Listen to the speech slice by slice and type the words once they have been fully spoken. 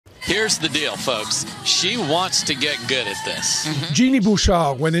Here's the deal, folks. She wants to get good at this. Eugenie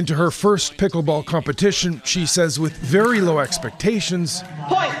Bouchard went into her first pickleball competition, she says, with very low expectations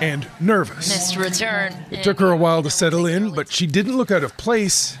and nervous. Missed return. It took her a while to settle in, but she didn't look out of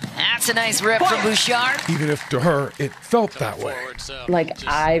place. That's a nice rip from Bouchard. Even if to her, it felt that way. Like,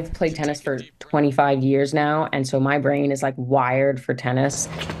 I've played tennis for 25 years now, and so my brain is like wired for tennis.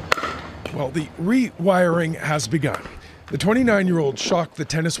 Well, the rewiring has begun. The 29-year-old shocked the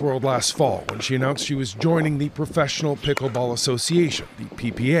tennis world last fall when she announced she was joining the Professional Pickleball Association, the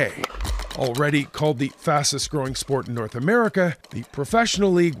PPA. Already called the fastest growing sport in North America, the professional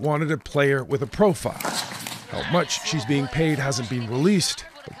league wanted a player with a profile. How much she's being paid hasn't been released,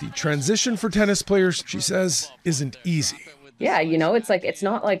 but the transition for tennis players, she says, isn't easy. Yeah, you know, it's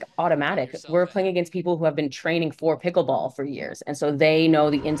not like automatic. We're playing against people who have been training for pickleball for years, and so they know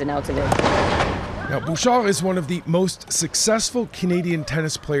the ins and outs of it. Now, Bouchard is one of the most successful Canadian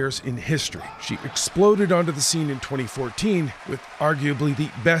tennis players in history. She exploded onto the scene in 2014 with arguably the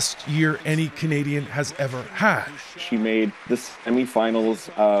best year any Canadian has ever had. She made the semifinals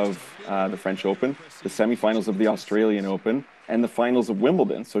of the French Open, the semifinals of the Australian Open, and the finals of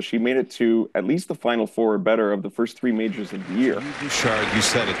Wimbledon. So she made it to at least the Final Four or better of the first three majors of the year. Bouchard, you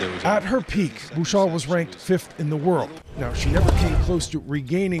said it. At her peak, Bouchard was ranked 5th in the world. Now, she never came close to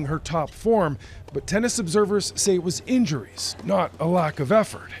regaining her top form, but tennis observers say it was injuries, not a lack of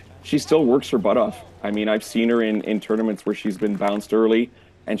effort. She still works her butt off. I mean, I've seen her in tournaments where she's been bounced early,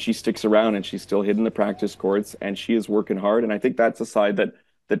 and she sticks around, and she's still hitting the practice courts, and she is working hard. And I think that's a side that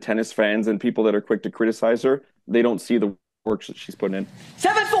the tennis fans and people that are quick to criticize her, they don't see the work that she's putting in.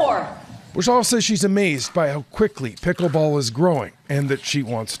 7-4. Bouchard says she's amazed by how quickly pickleball is growing and that she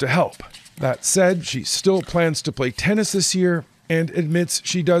wants to help. That said, she still plans to play tennis this year and admits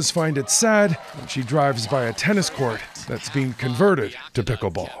she does find it sad when she drives by a tennis court that's being converted to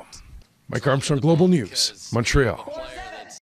pickleball. Mike Armstrong, Global News, Montreal.